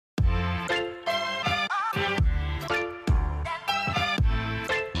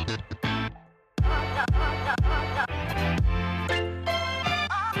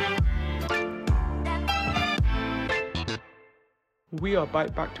We are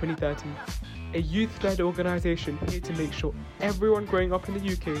Bite Back 2030, a youth-led organisation here to make sure everyone growing up in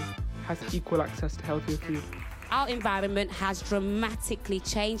the UK has equal access to healthier food. Our environment has dramatically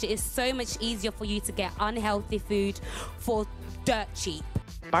changed. It is so much easier for you to get unhealthy food for dirt cheap.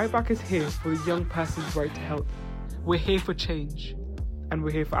 Bite Back is here for the young person's right to health. We're here for change, and we're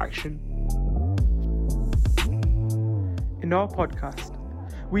here for action. In our podcast,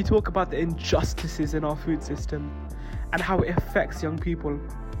 we talk about the injustices in our food system and how it affects young people.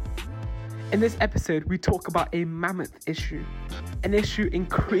 In this episode, we talk about a mammoth issue, an issue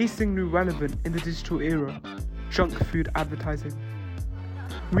increasingly relevant in the digital era: junk food advertising.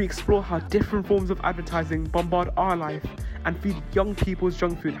 We explore how different forms of advertising bombard our life and feed young people's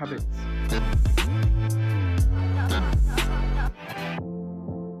junk food habits.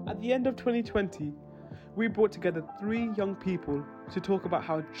 At the end of 2020, we brought together 3 young people to talk about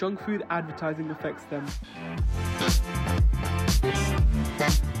how junk food advertising affects them.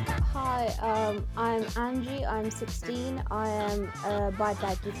 Hi, I'm Angie, I'm 16, I am a Bite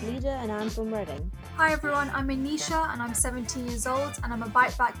Back youth leader and I'm from Reading. Hi everyone, I'm Anisha and I'm 17 years old and I'm a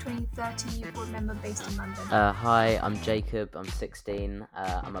Bite Back 2030 youth board member based in London. Hi, I'm Jacob, I'm 16,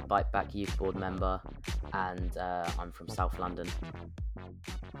 I'm a Bite Back youth board member and I'm from South London.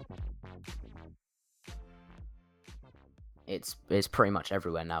 It's pretty much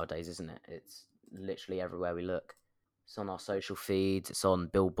everywhere nowadays, isn't it? It's literally everywhere we look. It's on our social feeds, it's on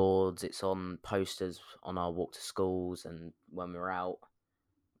billboards, it's on posters on our walk to schools, and when we're out,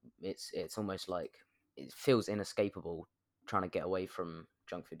 it's almost like it feels inescapable trying to get away from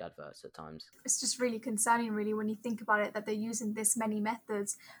junk food adverts at times. It's just really concerning really when you think about it that they're using this many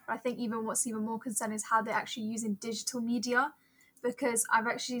methods. But I think what's even more concerning is how they're actually using digital media, because I've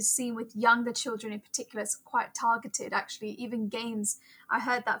actually seen with younger children in particular, it's quite targeted actually, even games. I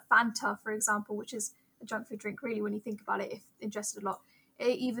heard that Fanta, for example, which is a junk food drink really when you think about it, if ingested a lot,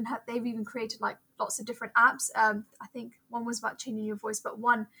 they've even created like lots of different apps. I think one was about changing your voice, but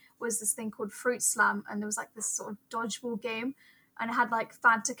one was this thing called Fruit Slam, and there was like this sort of dodgeball game, and it had like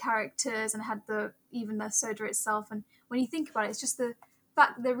Fanta characters and it had even the soda itself. And when you think about it, it's just the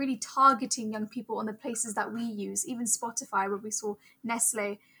fact that they're really targeting young people on the places that we use. Even Spotify, where we saw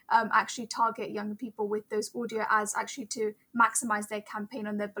Nestle actually target younger people with those audio ads actually to maximize their campaign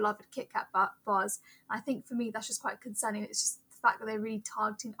on their beloved Kit Kat bars. I think for me that's just quite concerning. It's just the fact that they're really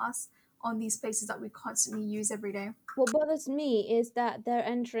targeting us on these places that we constantly use every day. What bothers me is that they're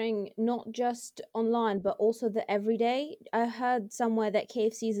entering not just online but also the everyday. I heard somewhere that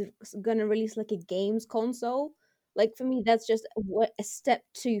KFC is going to release like a games console. Like for me that's just a step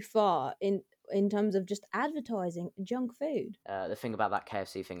too far in terms of just advertising junk food. The thing about that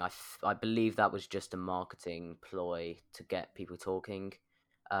KFC thing, I believe that was just a marketing ploy to get people talking.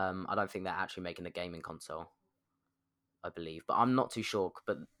 I don't think they're actually making a gaming console, I believe, but I'm not too sure.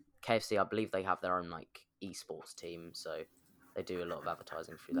 But KFC, I believe they have their own like esports team, so they do a lot of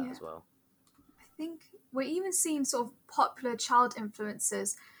advertising through that as well. I think we're even seeing sort of popular child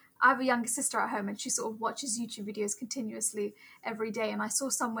influencers. I have a younger sister at home and she sort of watches YouTube videos continuously every day, and I saw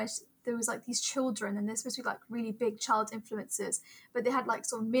somewhere there was like these children and they're supposed to be like really big child influencers, but they had like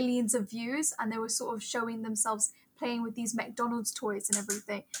sort of millions of views and they were sort of showing themselves playing with these McDonald's toys and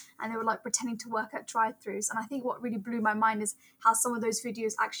everything, and they were like pretending to work at drive-thrus. And I think what really blew my mind is how some of those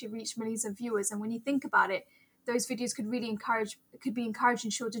videos actually reach millions of viewers, and when you think about it, those videos could be encouraging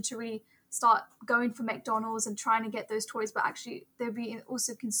children to really start going for McDonald's and trying to get those toys, but actually they'll be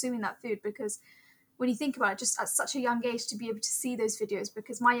also consuming that food. Because when you think about it, just at such a young age to be able to see those videos,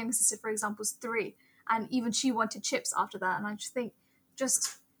 because my younger sister, for example, is 3, and even she wanted chips after that. And I just think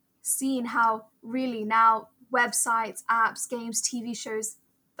just seeing how really now websites, apps, games, TV shows,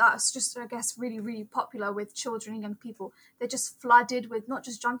 that's just, I guess, really, really popular with children and young people. They're just flooded with not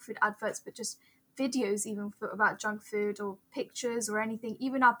just junk food adverts, but just videos even about junk food or pictures or anything.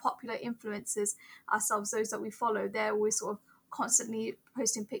 Even our popular influencers ourselves, those that we follow, they're always sort of constantly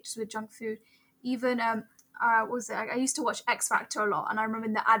posting pictures with junk food. Even what was it? I used to watch X Factor a lot, and I remember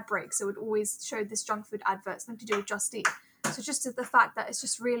in the ad breaks it would always show this junk food advert, something to do with Just Eat. So just the fact that it's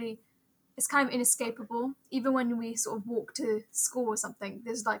just really, it's kind of inescapable. Even when we sort of walk to school or something,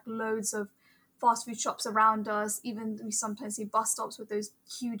 there's like loads of fast food shops around us. Even we sometimes see bus stops with those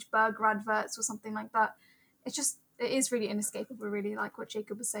huge burger adverts or something like that. It is really inescapable, really, like what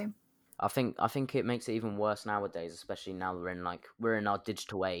Jacob was saying. I think it makes it even worse nowadays, especially now we're in our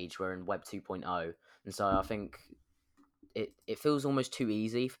digital age, we're in Web 2.0, and so I think it feels almost too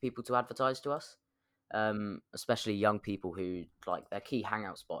easy for people to advertise to us, especially young people who like their key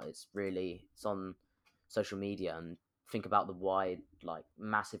hangout spot it's on social media. And think about the wide, like,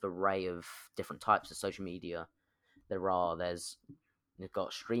 massive array of different types of social media there's You've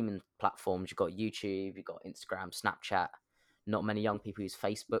got streaming platforms, you've got YouTube, you've got Instagram, Snapchat. Not many young people use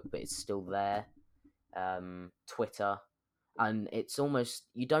Facebook, but it's still there. Twitter. And it's almost,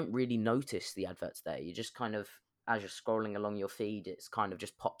 you don't really notice the adverts there. You just kind of, as you're scrolling along your feed, it's kind of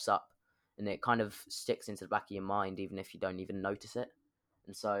just pops up and it kind of sticks into the back of your mind, even if you don't even notice it.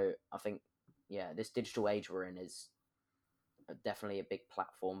 And so I think, yeah, this digital age we're in is definitely a big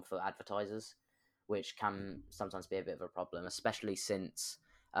platform for advertisers, which can sometimes be a bit of a problem, especially since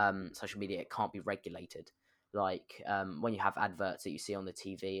social media, it can't be regulated. Like when you have adverts that you see on the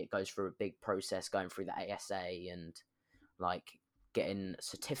TV, it goes through a big process going through the ASA and like getting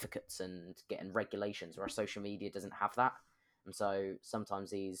certificates and getting regulations, where social media doesn't have that. And so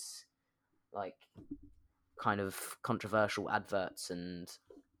sometimes these like kind of controversial adverts and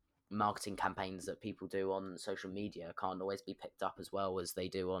marketing campaigns that people do on social media can't always be picked up as well as they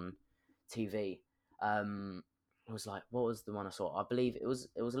do on TV. It was like, what was the one I saw? I believe it was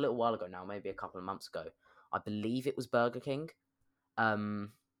a little while ago now, maybe a couple of months ago. I believe it was Burger King.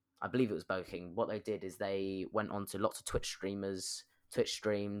 I believe it was Burger King. What they did is they went on to lots of Twitch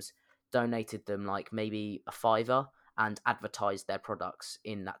streams, donated them like maybe a $5 and advertised their products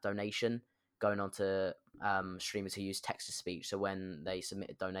in that donation, going on to streamers who use text to speech. So when they submit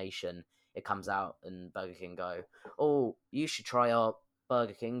a donation, it comes out and Burger King go, oh, you should try our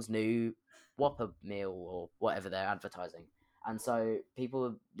Burger King's new Whopper meal or whatever they're advertising. And so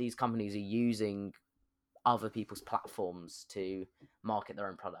these companies are using other people's platforms to market their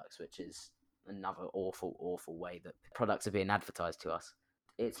own products, which is another awful way that products are being advertised to us.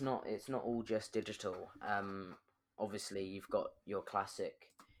 It's not all just digital. Obviously you've got your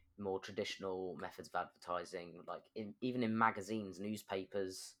classic, more traditional methods of advertising, like even in magazines,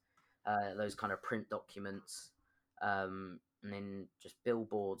 newspapers, those kind of print documents, and then just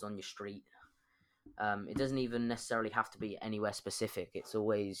billboards on your street. It doesn't even necessarily have to be anywhere specific. It's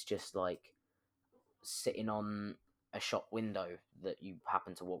always just like sitting on a shop window that you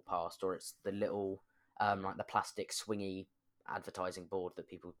happen to walk past, or it's the little like the plastic swingy advertising board that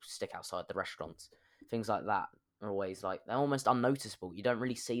people stick outside the restaurants. Things like that are always like, they're almost unnoticeable. You don't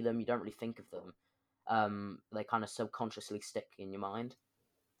really see them, you don't really think of them. They kind of subconsciously stick in your mind.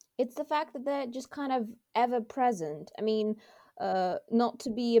 It's the fact that they're just kind of ever present. I mean, not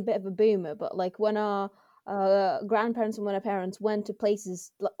to be a bit of a boomer, but like when our grandparents and when our parents went to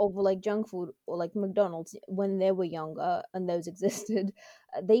places over like junk food or like McDonald's when they were younger and those existed,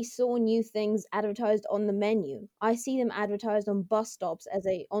 they saw new things advertised on the menu. I see them advertised on bus stops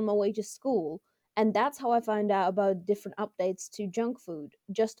on my way to school. And that's how I find out about different updates to junk food,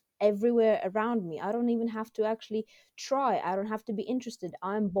 just everywhere around me. I don't even have to actually try. I don't have to be interested.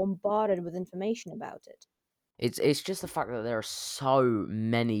 I'm bombarded with information about it. It's just the fact that there are so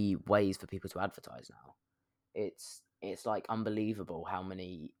many ways for people to advertise now. It's like unbelievable how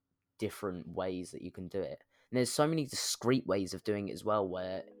many different ways that you can do it. And there's so many discreet ways of doing it as well,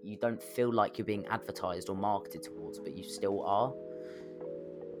 where you don't feel like you're being advertised or marketed towards, but you still are.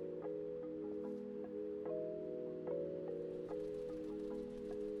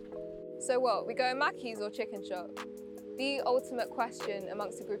 So what, we go Mackey's or Chicken Shop? The ultimate question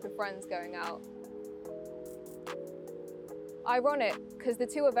amongst a group of friends going out. Ironic, because the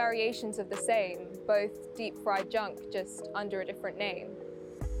two are variations of the same, both deep-fried junk, just under a different name.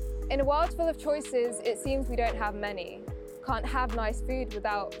 In a world full of choices, it seems we don't have many. Can't have nice food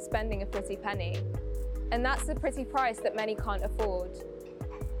without spending a pretty penny. And that's the pretty price that many can't afford.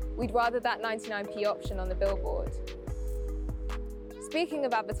 We'd rather that 99p option on the billboard. Speaking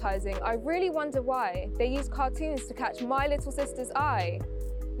of advertising, I really wonder why they use cartoons to catch my little sister's eye.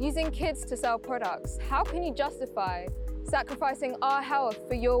 Using kids to sell products, how can you justify sacrificing our health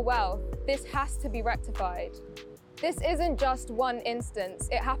for your wealth? This has to be rectified. This isn't just one instance,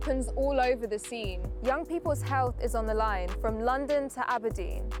 it happens all over the scene. Young people's health is on the line, from London to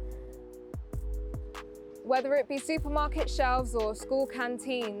Aberdeen. Whether it be supermarket shelves or school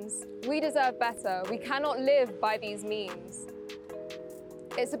canteens, we deserve better. We cannot live by these memes.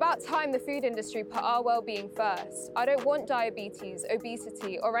 It's about time the food industry put our well-being first. I don't want diabetes,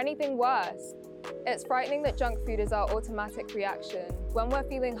 obesity, or anything worse. It's frightening that junk food is our automatic reaction. When we're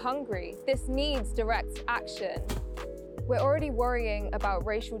feeling hungry, this needs direct action. We're already worrying about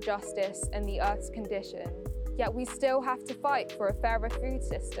racial justice and the Earth's condition, yet we still have to fight for a fairer food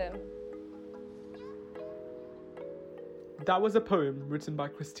system. That was a poem written by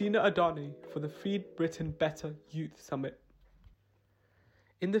Christina Adani for the Feed Britain Better Youth Summit.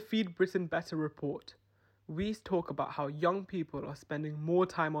 In the Feed Britain Better report, we talk about how young people are spending more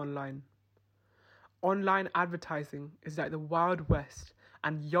time online. Online advertising is like the Wild West,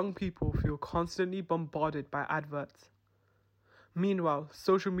 and young people feel constantly bombarded by adverts. Meanwhile,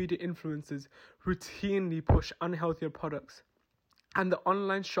 social media influencers routinely push unhealthier products, and the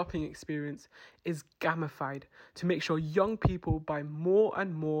online shopping experience is gamified to make sure young people buy more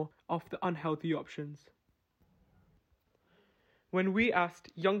and more of the unhealthy options. When we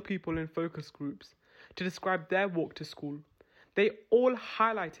asked young people in focus groups to describe their walk to school, they all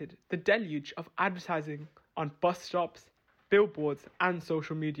highlighted the deluge of advertising on bus stops, billboards, and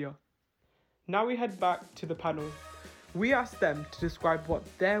social media. Now we head back to the panel. We asked them to describe what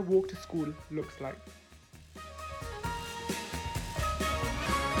their walk to school looks like.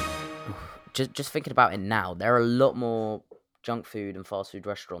 Just thinking about it now, there are a lot more junk food and fast food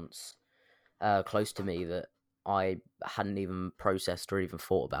restaurants close to me that I hadn't even processed or even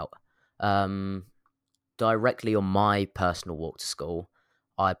thought about. Directly on my personal walk to school,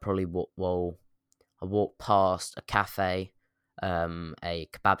 I probably I walked past a cafe, a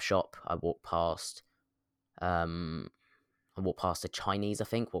kebab shop. I walked past a Chinese, I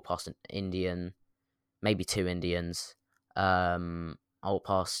think. Walked past an Indian, maybe two Indians. I walked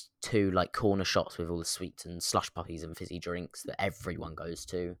past two like corner shops with all the sweets and slush puppies and fizzy drinks that everyone goes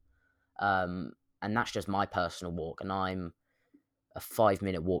to. And that's just my personal walk. And I'm a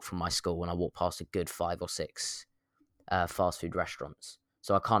 5-minute walk from my school, and I walk past a good 5 or 6 fast food restaurants.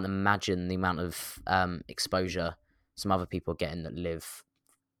 So I can't imagine the amount of exposure some other people are getting that live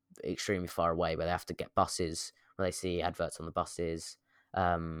extremely far away, where they have to get buses, where they see adverts on the buses,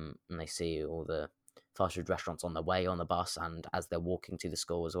 and they see all the fast food restaurants on their way on the bus and as they're walking to the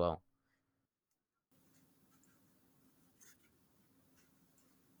school as well.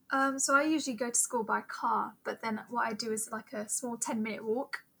 So I usually go to school by car, but then what I do is like a small 10-minute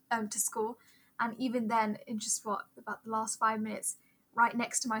walk to school. And even then, in just about the last 5 minutes, right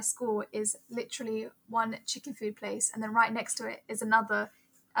next to my school is literally one chicken food place. And then right next to it is another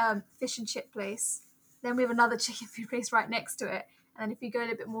fish and chip place. Then we have another chicken food place right next to it. And then if you go a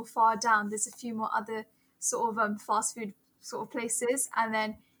little bit more far down, there's a few more other sort of fast food sort of places. And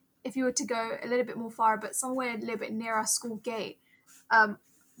then if you were to go a little bit more far, but somewhere a little bit near our school gate,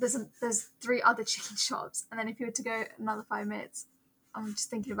 there's 3 other chicken shops. And then if you were to go another 5 minutes, I'm just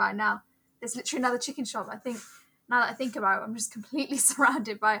thinking about it now, there's literally another chicken shop. I think now that I think about it, I'm just completely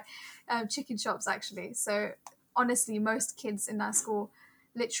surrounded by chicken shops actually. So honestly, most kids in our school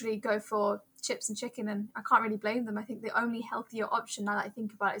literally go for chips and chicken, and I can't really blame them. I think the only healthier option now that I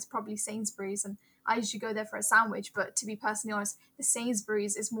think about it is probably Sainsbury's, and I usually go there for a sandwich. But to be personally honest, the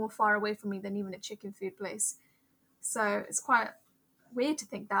Sainsbury's is more far away from me than even a chicken food place. So it's quite weird to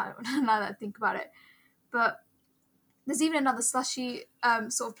think that now that I think about it. But there's even another slushy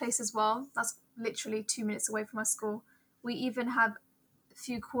sort of place as well. That's literally 2 minutes away from our school. We even have a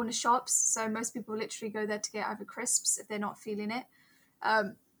few corner shops. So most people literally go there to get either crisps if they're not feeling it,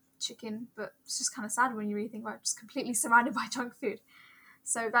 chicken. But it's just kind of sad when you really think about it, just completely surrounded by junk food.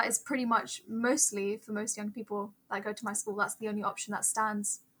 So that is pretty much mostly for most young people that go to my school. That's the only option that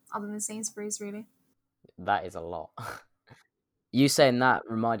stands other than Sainsbury's, really. That is a lot. You saying that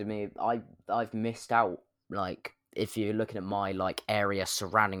reminded me, I've missed out, like, if you're looking at my like area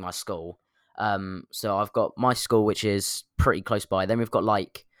surrounding my school. So I've got my school, which is pretty close by. Then we've got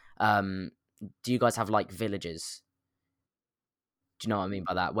like, do you guys have like villages? Do you know what I mean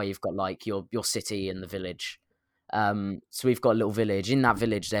by that? Where you've got like your city and the village. So we've got a little village. In that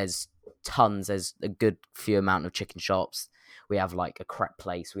village, there's a good few amount of chicken shops. We have like a crepe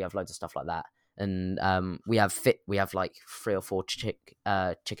place. We have loads of stuff like that. And we have like 3 or 4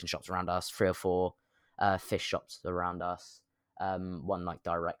 chicken shops around us, 3 or 4 fish shops around us. One like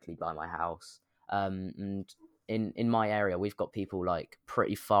directly by my house. And in my area, we've got people like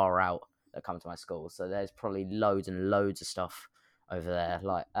pretty far out that come to my school. So there's probably loads and loads of stuff over there.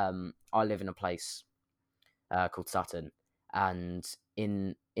 Like I live in a place called Sutton, and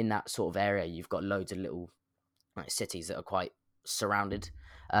in that sort of area, you've got loads of little like cities that are quite surrounded.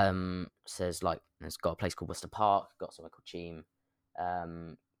 So there's got a place called Worcester Park, got somewhere called Cheam,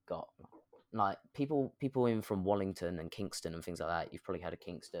 got like people in from Wallington and Kingston and things like that. You've probably heard of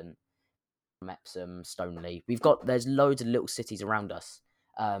Kingston, Epsom, Stoneleigh. There's loads of little cities around us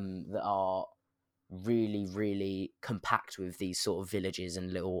that are really, really compact with these sort of villages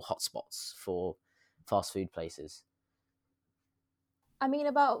and little hotspots for fast food places. I mean,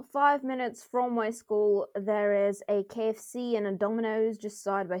 about 5 minutes from my school, there is a KFC and a Domino's just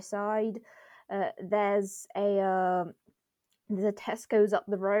side by side. There's a Tesco's up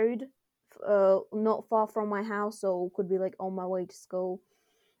the road, not far from my house, so could be like on my way to school.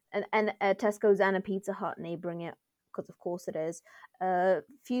 And a Tesco's and a Pizza Hut neighboring it, because of course it is. A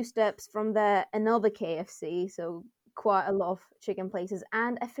few steps from there, another KFC, so quite a lot of chicken places,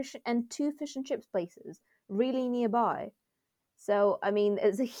 and 2 fish and chips places really nearby. So I mean,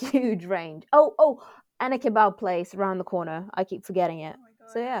 it's a huge range. Oh, and a kebab place around the corner. I keep forgetting it. Oh my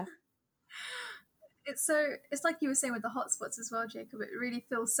god. So yeah. It's like you were saying with the hotspots as well, Jacob. It really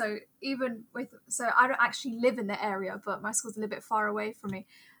feels so, even with, so I don't actually live in the area, but my school's a little bit far away from me.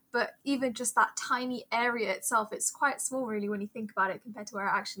 But even just that tiny area itself, it's quite small really when you think about it compared to where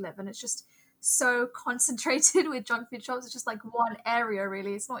I actually live. And it's just so concentrated with junk food shops. It's just like one area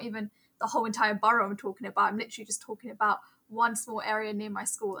really. It's not even the whole entire borough I'm talking about. I'm literally just talking about one small area near my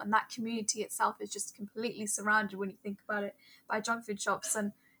school. And that community itself is just completely surrounded, when you think about it, by junk food shops.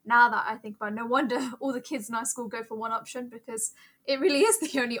 And now that I think about it, no wonder all the kids in our school go for one option, because it really is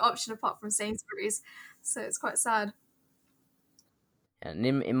the only option apart from Sainsbury's. So it's quite sad. And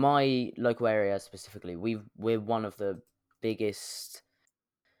in my local area specifically, we're one of the biggest,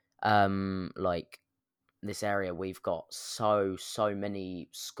 like this area. We've got so many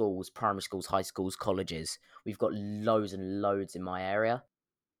schools, primary schools, high schools, colleges. We've got loads and loads in my area.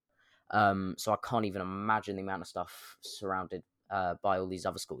 So I can't even imagine the amount of stuff surrounded by all these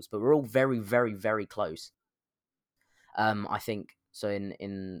other schools. But we're all very, very, very close. I think so.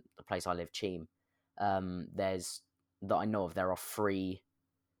 In the place I live, Cheam, there's that I know of. There are 3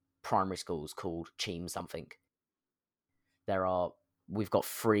 primary schools called Cheam something. We've got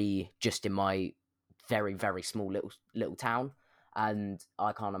 3 just in my very, very small little town, and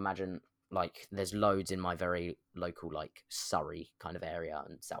I can't imagine, like, there's loads in my very local, like, Surrey kind of area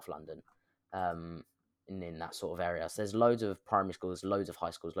and South London, in that sort of area. So there's loads of primary schools, loads of high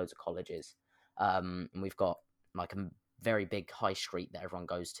schools, loads of colleges, and we've got like a very big high street that everyone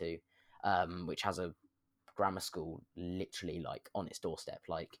goes to, which has a grammar school literally like on its doorstep.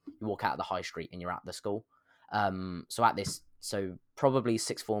 Like, you walk out of the high street and you're at the school. So probably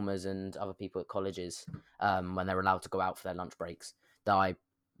sixth formers and other people at colleges, when they're allowed to go out for their lunch breaks,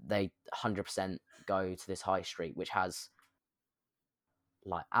 they 100% go to this high street, which has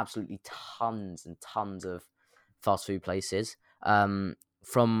like absolutely tons and tons of fast food places.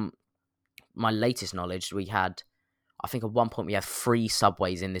 From my latest knowledge, I think at one point we had 3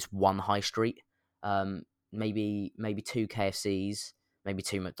 Subways in this one high street. Maybe 2 KFCs, maybe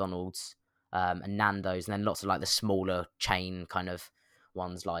 2 McDonald's, and Nando's, and then lots of like the smaller chain kind of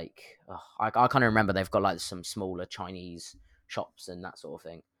ones. Like, I kind of remember they've got like some smaller Chinese shops and that sort of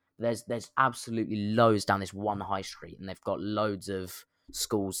thing. There's absolutely loads down this one high street, and they've got loads of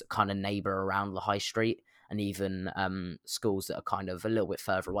schools that kind of neighbour around the high street, and even schools that are kind of a little bit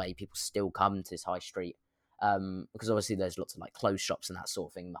further away. People still come to this high street, because obviously there's lots of like clothes shops and that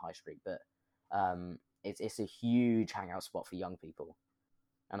sort of thing in the high street, but it's a huge hangout spot for young people.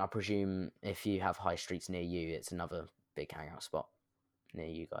 And I presume if you have high streets near you, it's another big hangout spot near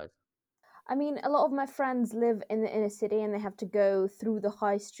you guys. I mean, a lot of my friends live in the inner city and they have to go through the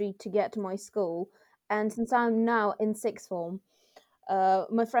high street to get to my school. And since I'm now in sixth form,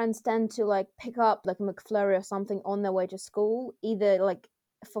 my friends tend to like pick up like a McFlurry or something on their way to school, either like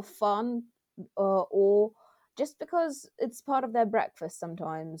for fun, or just because it's part of their breakfast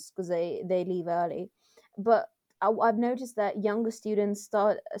sometimes, because they leave early. But I've noticed that younger students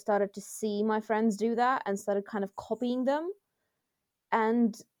started to see my friends do that and started kind of copying them,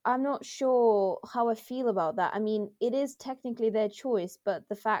 and I'm not sure how I feel about that. I mean, it is technically their choice, but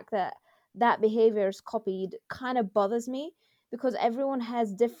the fact that that behavior is copied kind of bothers me, because everyone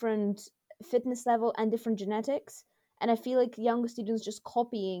has different fitness level and different genetics, and I feel like younger students just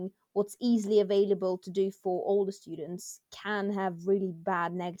copying what's easily available to do for older students can have really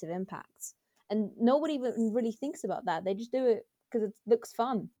bad negative impacts. And nobody even really thinks about that. They just do it because it looks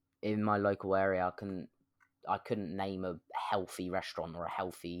fun. In my local area, I couldn't name a healthy restaurant or a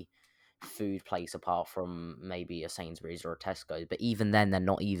healthy food place apart from maybe a Sainsbury's or a Tesco. But even then, they're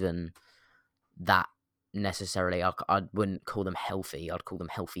not even that necessarily. I wouldn't call them healthy. I'd call them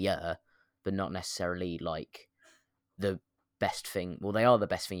healthier, but not necessarily like the best thing. Well, they are the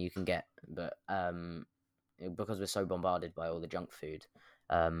best thing you can get, but because we're so bombarded by all the junk food,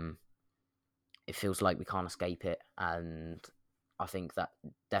 it feels like we can't escape it, and I think that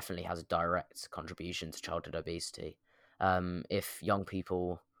definitely has a direct contribution to childhood obesity. If young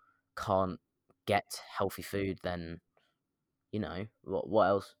people can't get healthy food, then what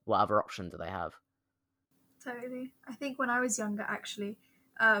else? What other option do they have? Totally. I think when I was younger, actually,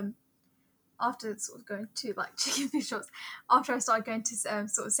 after sort of going to like chicken fish shops, after I started going to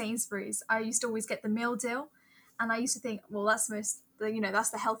sort of Sainsbury's, I used to always get the meal deal, and I used to think, well, that's that's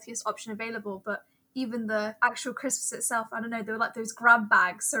the healthiest option available. But even the actual crisps itself, I don't know, they were like those grab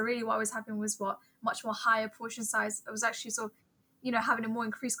bags. So really, what was happening was much more higher portion size. I was actually sort of, having a more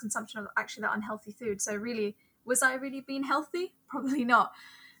increased consumption of actually that unhealthy food. So really, was I really being healthy? Probably not.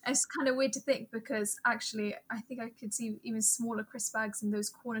 It's kind of weird to think because actually I think I could see even smaller crisp bags in those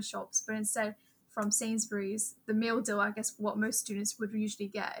corner shops, but instead from Sainsbury's, the meal deal, I guess what most students would usually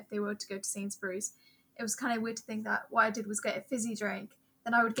get if they were to go to Sainsbury's. It was kind of weird to think that what I did was get a fizzy drink,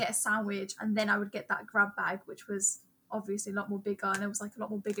 then I would get a sandwich, and then I would get that grab bag, which was obviously a lot more bigger, and it was like a lot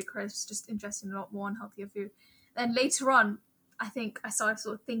more bigger crisps, just interested in a lot more unhealthier food. Then later on, I think I started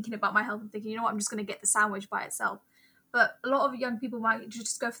sort of thinking about my health and thinking, you know what, I'm just going to get the sandwich by itself. But a lot of young people might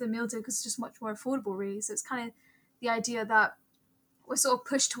just go for the meal deal because it's just much more affordable, really. So it's kind of the idea that we're sort of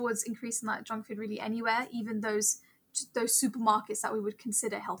pushed towards increasing that junk food really anywhere, even those supermarkets that we would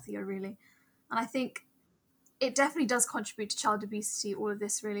consider healthier, really. And I think it definitely does contribute to child obesity, all of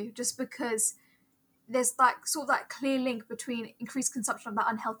this, really, just because there's like sort of that clear link between increased consumption of that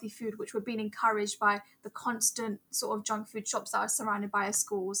unhealthy food, which we're being encouraged by the constant sort of junk food shops that are surrounded by our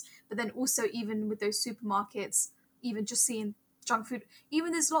schools, but then also even with those supermarkets, even just seeing junk food,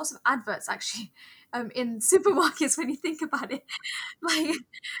 even there's lots of adverts actually in supermarkets when you think about it. Like,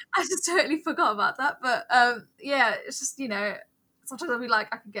 I just totally forgot about that, but yeah, it's just, you know, sometimes I'll be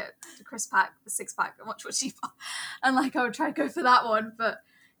like, I could get the crisp pack, the 6-pack, much more cheaper, and like I would try to go for that one. But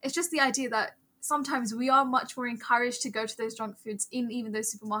it's just the idea that sometimes we are much more encouraged to go to those junk foods in even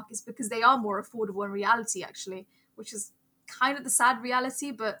those supermarkets because they are more affordable in reality, actually, which is kind of the sad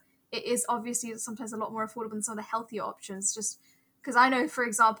reality, but it is obviously sometimes a lot more affordable than some of the healthier options. Just because I know, for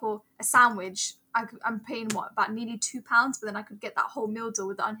example, a sandwich, I'm paying about nearly £2, but then I could get that whole meal deal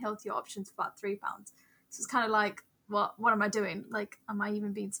with the unhealthier options for about £3. So it's kind of like, what am I doing? Like, am I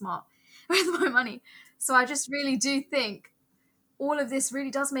even being smart with my money? So I just really do think all of this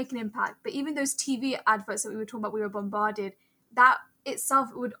really does make an impact. But even those TV adverts that we were talking about, we were bombarded, that itself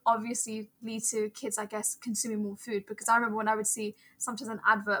would obviously lead to kids, I guess, consuming more food. Because I remember when I would see sometimes an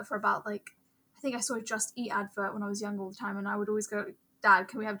advert for about like, I think I saw a Just Eat advert when I was young all the time, and I would always go, Dad,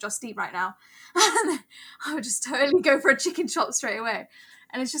 can we have Just Eat right now? And I would just totally go for a chicken chop straight away.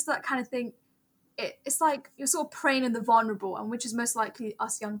 And it's just that kind of thing. It's like you're sort of preying on the vulnerable, and which is most likely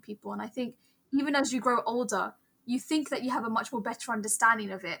us young people. And I think even as you grow older, you think that you have a much more better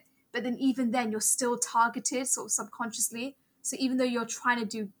understanding of it, but then even then you're still targeted sort of subconsciously. So even though you're trying to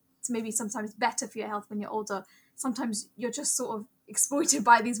do maybe sometimes better for your health when you're older, sometimes you're just sort of exploited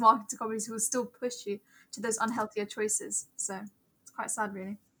by these marketing companies who will still push you to those unhealthier choices. So it's quite sad,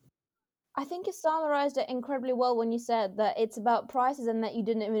 really. I think you summarized it incredibly well when you said that it's about prices and that you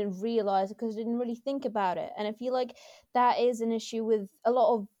didn't even realize it because you didn't really think about it. And I feel like that is an issue with a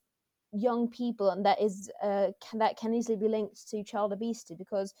lot of young people, and that is that can easily be linked to child obesity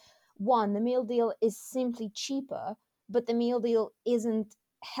because one, the meal deal is simply cheaper, but the meal deal isn't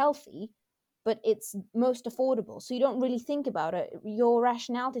healthy, but it's most affordable. So you don't really think about it. Your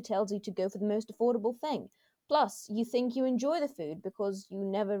rationality tells you to go for the most affordable thing. Plus, you think you enjoy the food because you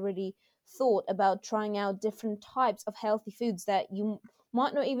never really thought about trying out different types of healthy foods that you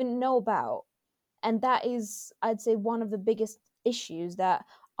might not even know about. And that is, I'd say, one of the biggest issues that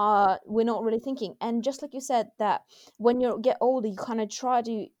we're not really thinking. And just like you said, that when you get older, you kind of try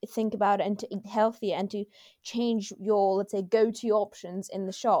to think about it and to eat healthier and to change your, let's say, go-to options in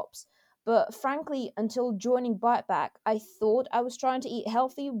the shops. But frankly, until joining Bite Back, I thought I was trying to eat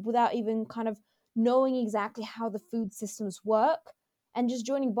healthy without even kind of knowing exactly how the food systems work. And just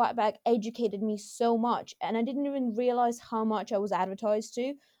joining Bite Back educated me so much, and I didn't even realize how much I was advertised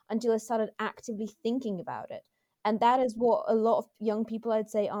to until I started actively thinking about it. And that is what a lot of young people, I'd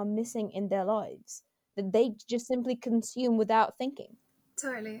say, are missing in their lives. That they just simply consume without thinking.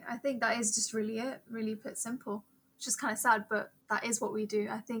 Totally. I think that is just really it, really put simple. It's just kind of sad, but that is what we do.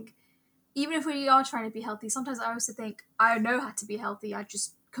 I think even if we are trying to be healthy, sometimes I also think I know how to be healthy. I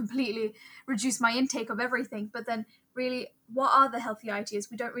just completely reduce my intake of everything. But then really, what are the healthy ideas?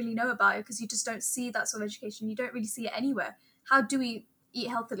 We don't really know about it because you just don't see that sort of education. You don't really see it anywhere. How do we eat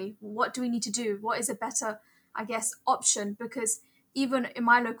healthily? What do we need to do? What is a better, I guess, option? Because even in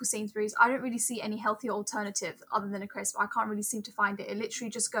my local Sainsbury's, I don't really see any healthier alternative other than a crisp. I can't really seem to find it. It literally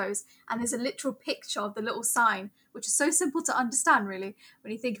just goes, and there's a literal picture of the little sign, which is so simple to understand, really,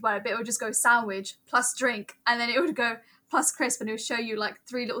 when you think about it. But it would just go sandwich plus drink, and then it would go plus crisp, and it would show you like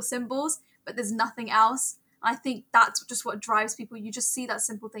 3 little symbols, but there's nothing else. I think that's just what drives people. You just see that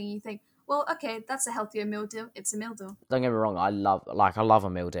simple thing, and you think, well, okay, that's a healthier meal deal. It's a meal deal. Don't get me wrong, I love a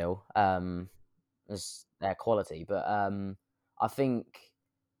meal deal. It's their quality, but I think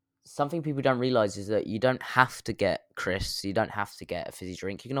something people don't realize is that you don't have to get crisps. You don't have to get a fizzy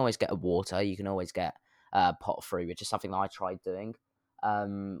drink. You can always get a water. You can always get a pot of fruit, which is something that I tried doing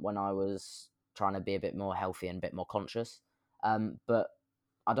when I was trying to be a bit more healthy and a bit more conscious. But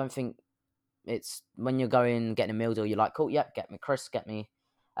I don't think it's when you're getting a meal deal, you're like, cool, yeah, get me crisps, get me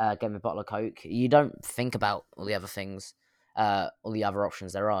get me a bottle of Coke. You don't think about all the other things, all the other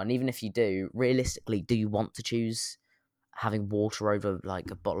options there are. And even if you do, realistically, do you want to choose having water over like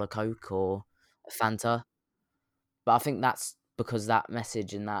a bottle of Coke or a Fanta? But I think that's because that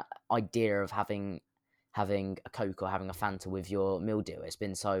message and that idea of having a Coke or having a Fanta with your meal deal, it's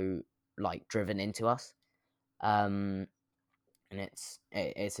been so like driven into us. And it's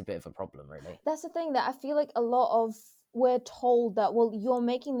a bit of a problem, really. That's the thing, that I feel like a lot of, we're told that, well, you're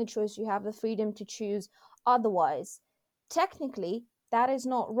making the choice, you have the freedom to choose otherwise. Technically, that is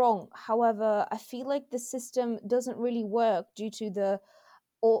not wrong. However, I feel like the system doesn't really work due to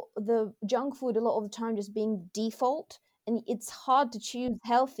the junk food a lot of the time just being default, and it's hard to choose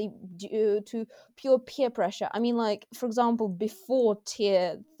healthy due to pure peer pressure. I mean, like, for example, before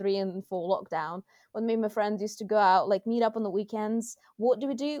tier 3 and 4 lockdown, when me and my friends used to go out, like meet up on the weekends, what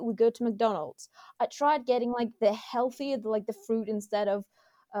do? We go to McDonald's. I tried getting like the healthier, like the fruit instead of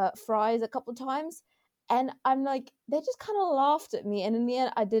fries a couple of times, and I'm like, they just kind of laughed at me, and in the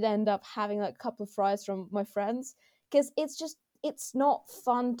end I did end up having like a couple of fries from my friends, because it's not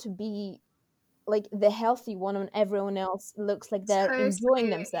fun to be like the healthy one when everyone else looks like they're enjoying Totally,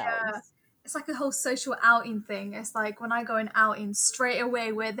 themselves. yeah. It's like a whole social outing thing. It's like when I go an outing, straight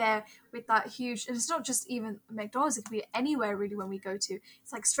away we're there with that huge, and it's not just even McDonald's, it could be anywhere really when we go to.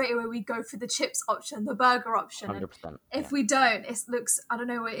 It's like straight away we go for the chips option, the burger option. 100%. If we don't, it looks, I don't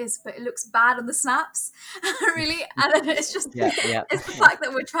know what it is, but it looks bad on the snaps. Really. And then it's just, Yeah. it's the fact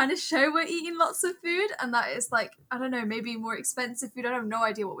that we're trying to show we're eating lots of food, and that is like, I don't know, maybe more expensive food. I have no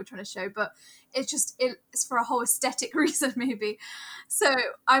idea what we're trying to show, but it's for a whole aesthetic reason maybe. So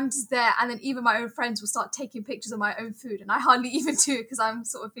I'm just there, and then even my own friends will start taking pictures of my own food, and I hardly even do it because I'm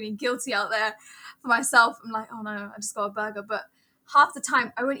sort of feeling guilty out there for myself. I'm like, oh no, I just got a burger. But half the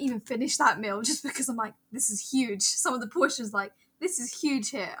time I won't even finish that meal just because I'm like, this is huge. Some of the portions, like, this is huge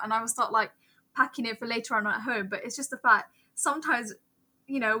here, and I will start like packing it for later on at home. But it's just the fact sometimes,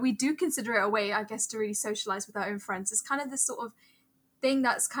 we do consider it a way, I guess, to really socialize with our own friends. It's kind of this sort of thing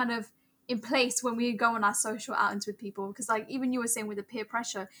that's kind of in place when we go on our social outings with people, because like even you were saying with the peer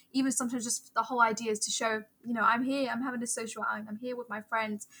pressure, even sometimes just the whole idea is to show, I'm here, I'm having a social outing, I'm here with my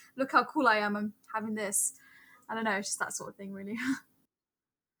friends, look how cool I am, I'm having this. I don't know, it's just that sort of thing really.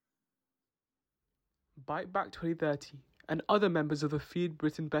 Bite Back 2030 and other members of the Feed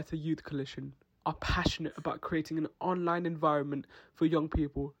Britain Better Youth Coalition are passionate about creating an online environment for young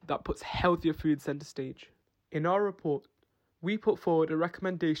people that puts healthier food centre stage. In our report, we put forward a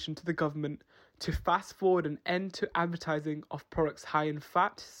recommendation to the government to fast forward an end to advertising of products high in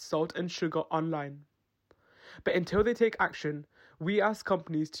fat, salt and sugar online. But until they take action, we ask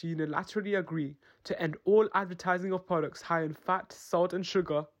companies to unilaterally agree to end all advertising of products high in fat, salt and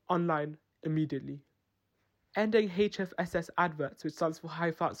sugar online immediately. Ending HFSS adverts, which stands for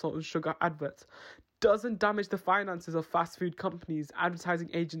high fat, salt and sugar adverts, doesn't damage the finances of fast food companies, advertising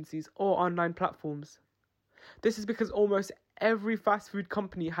agencies or online platforms. This is because almost every fast food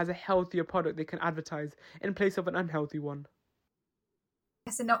company has a healthier product they can advertise in place of an unhealthy one.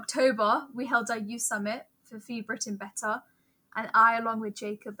 Yes, in October, we held our youth summit for Feed Britain Better, and I, along with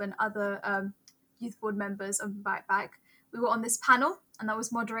Jacob and other youth board members of Bite Back, we were on this panel, and that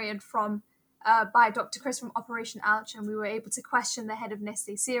was moderated by Dr. Chris from Operation Ouch, and we were able to question the head of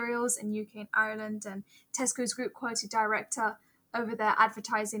Nestlé Cereals in UK and Ireland and Tesco's Group Quality Director over their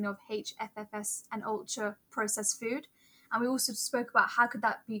advertising of HFFS and ultra processed food. And we also spoke about how could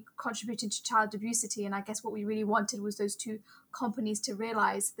that be contributing to child obesity. And I guess what we really wanted was those two companies to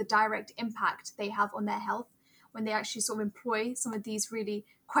realize the direct impact they have on their health when they actually sort of employ some of these really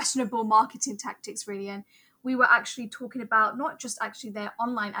questionable marketing tactics, really. And we were actually talking about not just actually their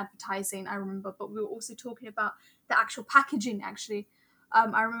online advertising, I remember, but we were also talking about the actual packaging, actually. I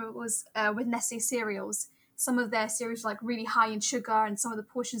remember it was with Nestle cereals. Some of their cereals were like really high in sugar, and some of the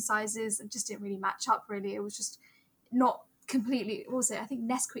portion sizes just didn't really match up, really. It was just not completely, what was it? I think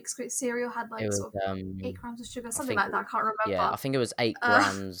Nesquik cereal had like sort of 8 grams of sugar, something like that. I can't remember. Yeah, I think it was 8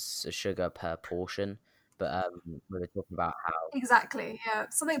 grams of sugar per portion. But we were talking about how... Exactly, yeah.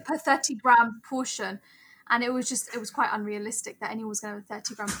 Something per 30-gram portion. And it was quite unrealistic that anyone was going to have a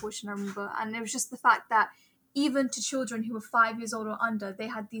 30-gram portion, I remember. And it was just the fact that even to children who were 5 years old or under, they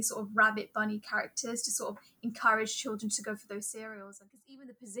had these sort of rabbit bunny characters to sort of encourage children to go for those cereals. Because even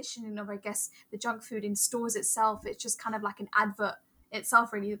the positioning of, I guess, the junk food in stores itself, it's just kind of like an advert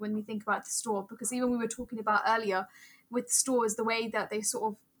itself, really, when we think about the store. Because even we were talking about earlier with stores, the way that they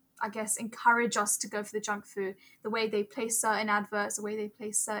sort of, I guess, encourage us to go for the junk food, the way they place certain adverts, the way they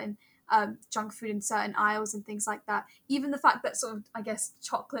place certain junk food in certain aisles and things like that. Even the fact that sort of, I guess,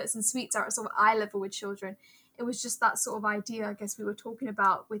 chocolates and sweets are at sort of eye level with children. it was just that sort of idea, I guess, we were talking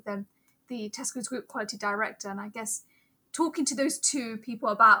about with the Tesco's Group Quality Director. And I guess talking to those two people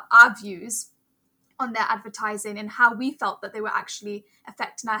about our views on their advertising and how we felt that they were actually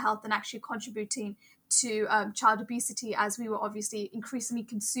affecting our health and actually contributing to child obesity, as we were obviously increasingly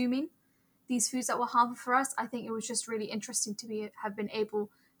consuming these foods that were harmful for us. I think it was just really interesting to have been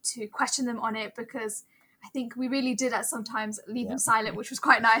able to question them on it, because I think we really did at sometimes leave them silent, which was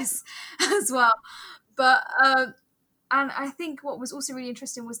quite nice as well. But and I think what was also really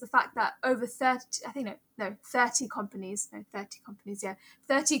interesting was the fact that over 30 companies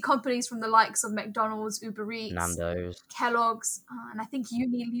from the likes of McDonald's, Uber Eats, Nando's, Kellogg's, and I think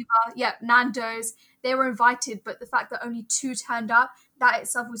Unilever, Nando's, they were invited, but the fact that only 2 turned up, that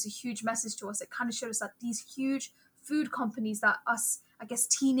itself was a huge message to us. It kind of showed us that these huge food companies that us, I guess,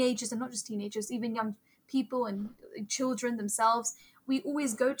 teenagers, and not just teenagers, even young people and children themselves, we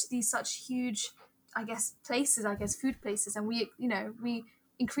always go to these such huge, food places, and we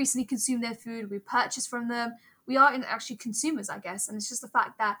increasingly consume their food, we purchase from them, we are actually consumers, I guess. And it's just the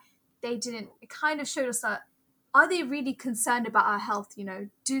fact that they didn't, it kind of showed us that, are they really concerned about our health?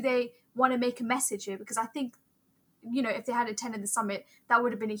 Do they want to make a message here? Because I think, if they had attended the summit, that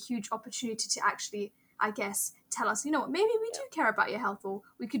would have been a huge opportunity to actually, I guess, tell us, maybe we do care about your health, or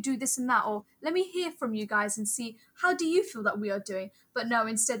we could do this and that, or let me hear from you guys and see, how do you feel that we are doing? But no,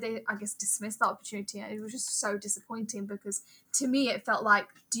 instead they, I guess, dismissed that opportunity, and it was just so disappointing, because to me it felt like,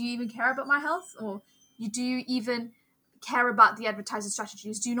 do you even care about my health? Or do you even care about the advertising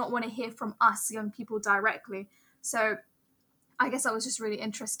strategies? Do you not want to hear from us young people directly? So I guess that was just really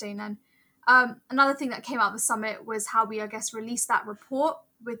interesting. And another thing that came out of the summit was how we, I guess, released that report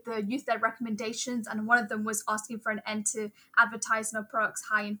with the youth-led recommendations, and one of them was asking for an end to advertising of products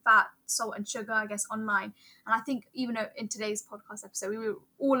high in fat, salt and sugar, I guess, online. And I think even in today's podcast episode,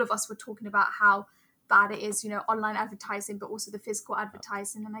 all of us were talking about how bad it is, online advertising, but also the physical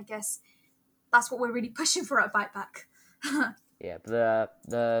advertising. And I guess that's what we're really pushing for at Bite Back. Yeah,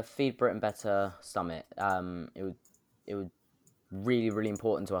 the Feed Britain Better Summit, it was really, really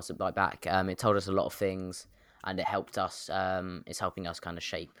important to us at Bite Back. It told us a lot of things, and it helped us. It's helping us kind of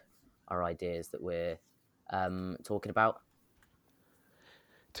shape our ideas that we're talking about.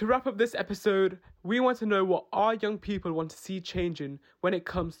 To wrap up this episode, we want to know what our young people want to see changing when it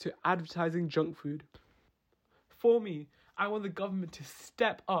comes to advertising junk food. For me, I want the government to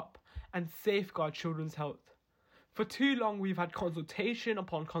step up and safeguard children's health. For too long, we've had consultation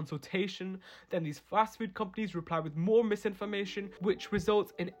upon consultation, then these fast food companies reply with more misinformation, which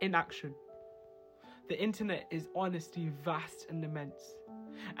results in inaction. The internet is honestly vast and immense.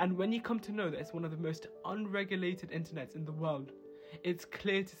 And when you come to know that it's one of the most unregulated internets in the world, it's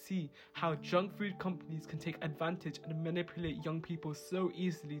clear to see how junk food companies can take advantage and manipulate young people so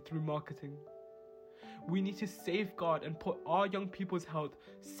easily through marketing. We need to safeguard and put our young people's health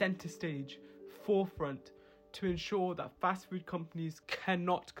center stage, forefront, to ensure that fast food companies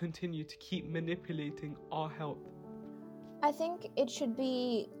cannot continue to keep manipulating our health. I think it should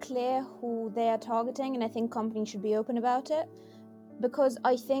be clear who they are targeting, and I think companies should be open about it, because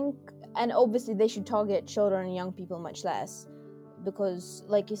I think, and obviously they should target children and young people much less, because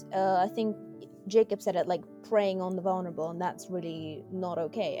I think Jacob said it, like preying on the vulnerable, and that's really not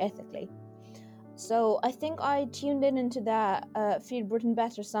okay ethically. So I think I tuned into that Feed Britain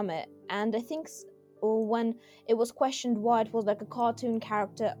Better Summit, and I think when it was questioned why it was like a cartoon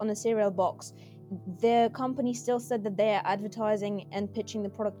character on a cereal box, the company still said that they are advertising and pitching the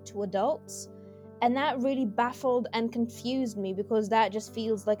product to adults. And that really baffled and confused me, because that just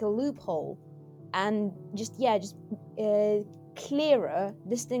feels like a loophole. And clearer,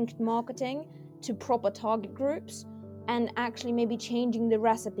 distinct marketing to proper target groups, and actually maybe changing the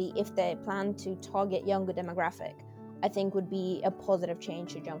recipe if they plan to target younger demographic, I think would be a positive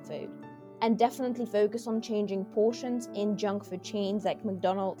change to junk food. And definitely focus on changing portions in junk food chains like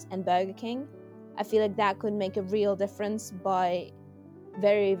McDonald's and Burger King. I feel like that could make a real difference by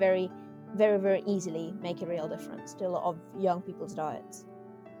very, very, very, very easily make a real difference to a lot of young people's diets.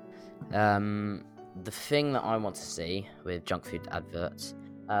 The thing that I want to see with junk food adverts,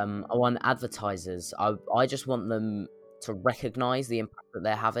 I want advertisers, I just want them to recognise the impact that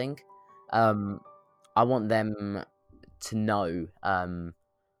they're having. I want them to know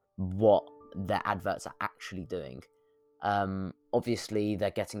what their adverts are actually doing. Obviously,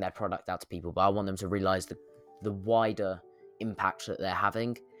 they're getting their product out to people, but I want them to realise the wider impact that they're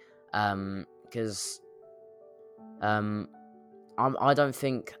having. Because I don't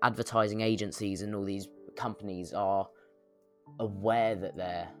think advertising agencies and all these companies are aware that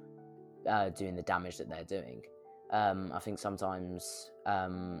they're doing the damage that they're doing. I think sometimes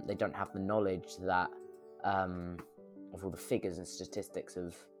they don't have the knowledge that of all the figures and statistics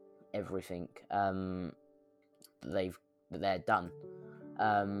of everything that they're done.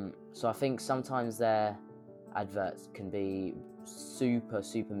 So I think sometimes their adverts can be super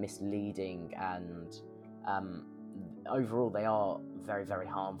misleading, and overall they are very, very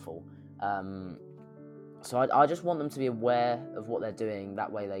harmful. So I just want them to be aware of what they're doing.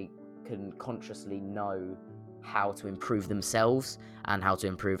 That way they can consciously know how to improve themselves and how to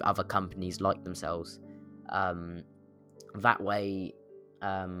improve other companies like themselves. That way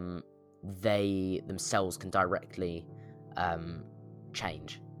they themselves can directly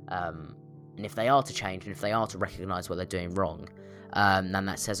change. And if they are to change, and if they are to recognise what they're doing wrong, then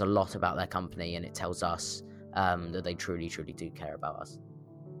that says a lot about their company, and it tells us that they truly do care about us,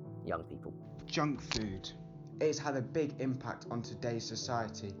 young people. Junk food. It's had a big impact on today's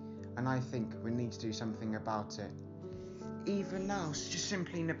society, and I think we need to do something about it. Even now, just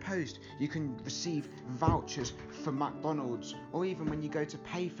simply in the post, you can receive vouchers for McDonald's, or even when you go to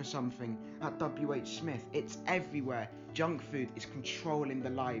pay for something at WH Smith. It's everywhere. Junk food is controlling the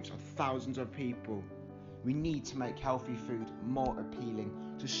lives of thousands of people. We need to make healthy food more appealing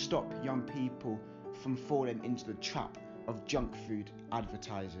to stop young people from falling into the trap of junk food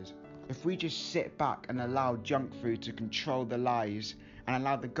advertisers. If we just sit back and allow junk food to control the lives and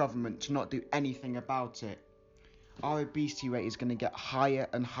allow the government to not do anything about it, our obesity rate is going to get higher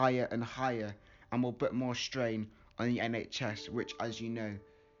and higher and higher, and will put more strain on the NHS, which, as you know,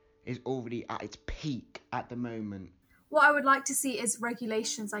 is already at its peak at the moment. What I would like to see is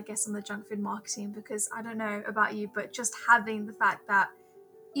regulations, I guess, on the junk food marketing, because I don't know about you, but just having the fact that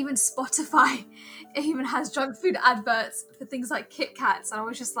even Spotify even has junk food adverts for things like Kit Kats, and I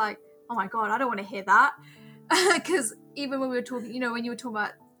was just like, oh my god, I don't want to hear that. Because even when we were talking, when you were talking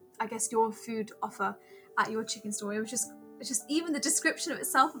about, I guess, your food offer at your chicken store, it was just even the description of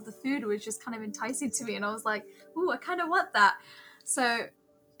itself of the food was just kind of enticing to me, and I was like, ooh, I kind of want that. So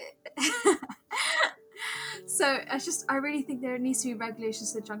I really think there needs to be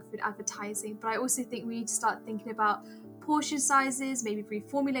regulations for junk food advertising, but I also think we need to start thinking about portion sizes, maybe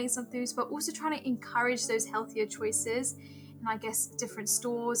reformulating some foods, but also trying to encourage those healthier choices, and I guess different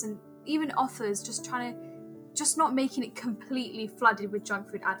stores and even offers, just not making it completely flooded with junk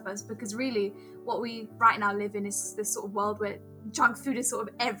food adverts, because really what we right now live in is this sort of world where junk food is sort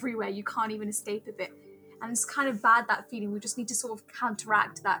of everywhere. You can't even escape a bit, and it's kind of bad, that feeling. We just need to sort of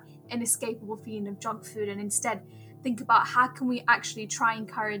counteract that inescapable feeling of junk food and instead think about how can we actually try and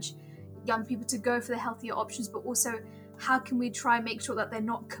encourage young people to go for the healthier options, but also how can we try and make sure that they're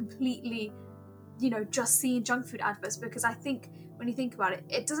not completely, just seeing junk food adverts. Because I think when you think about it,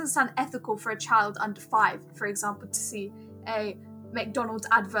 it doesn't sound ethical for a child under 5, for example, to see a McDonald's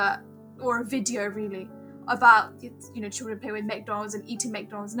advert or a video really about, children playing with McDonald's and eating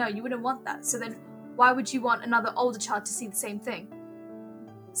McDonald's. No, you wouldn't want that. So then why would you want another older child to see the same thing?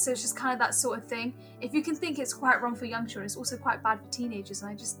 So it's just kind of that sort of thing. If you can think it's quite wrong for young children, it's also quite bad for teenagers. And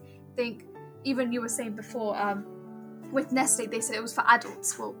I just think, even you were saying before, with Nestle, they said it was for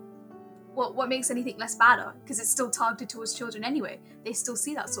adults. Well, what makes anything less badder? Because it's still targeted towards children anyway. They still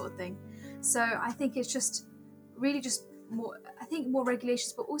see that sort of thing. So I think it's just really just more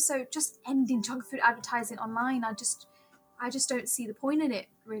regulations, but also just ending junk food advertising online. I just don't see the point in it,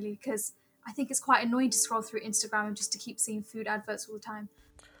 really, because I think it's quite annoying to scroll through Instagram and just to keep seeing food adverts all the time.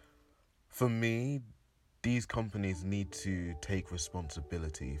 For me, these companies need to take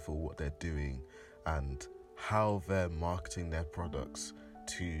responsibility for what they're doing and how they're marketing their products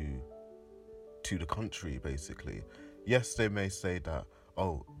to the country, basically. Yes, they may say that,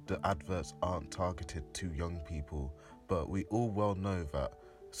 the adverts aren't targeted to young people, but we all well know that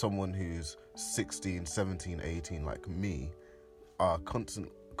someone who's 16, 17, 18 like me are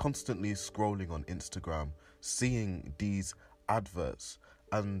constantly scrolling on Instagram, seeing these adverts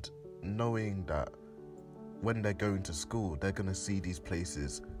and knowing that when they're going to school, they're going to see these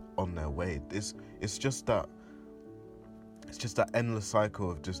places on their way. It's just that endless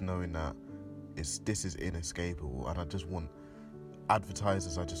cycle of just knowing that this is inescapable, and I just want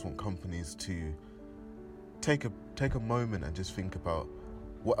companies to take a moment and just think about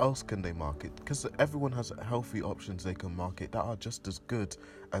what else can they market, because everyone has healthy options they can market that are just as good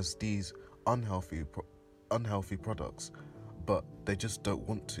as these unhealthy products, but they just don't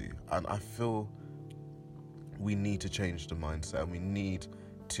want to. And I feel we need to change the mindset, and we need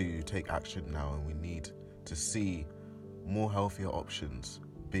to take action now, and we need to see more healthier options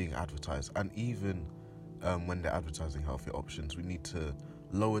being advertised. And even when they're advertising healthier options, we need to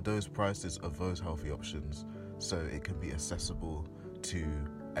lower those prices of those healthy options so it can be accessible to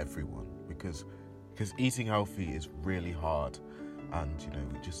everyone, because eating healthy is really hard, and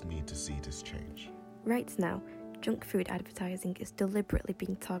we just need to see this change. Right now, junk food advertising is deliberately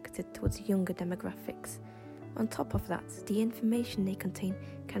being targeted towards younger demographics. On top of that, the information they contain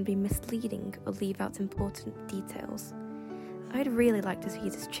can be misleading or leave out important details. I'd really like to see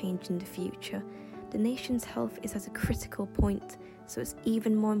this change in the future. The nation's health is at a critical point, so it's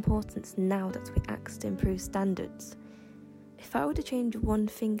even more important now that we act to improve standards. If I were to change one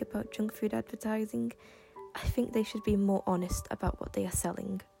thing about junk food advertising, I think they should be more honest about what they are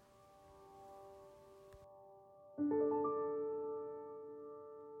selling.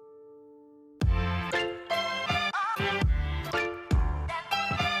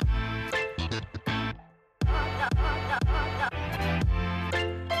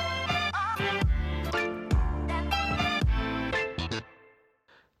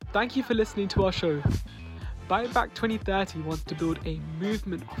 Thank you for listening to our show. Bite Back 2030 wants to build a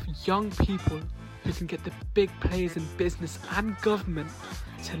movement of young people who can get the big players in business and government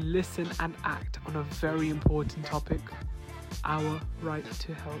to listen and act on a very important topic, our right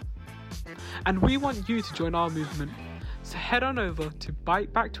to health. And we want you to join our movement. So head on over to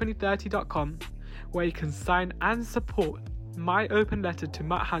biteback2030.com where you can sign and support my open letter to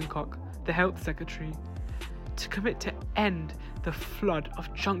Matt Hancock, the Health Secretary, to commit to end the flood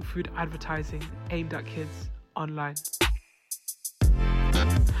of junk food advertising aimed at kids online.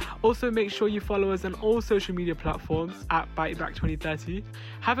 Also, make sure you follow us on all social media platforms at BiteBack2030.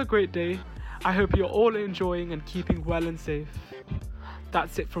 Have a great day. I hope you're all enjoying and keeping well and safe.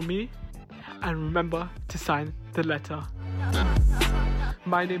 That's it from me, and remember to sign the letter.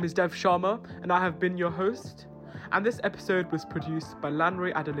 My name is Dev Sharma, and I have been your host, and this episode was produced by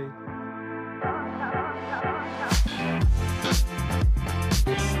Lanray Adelaide.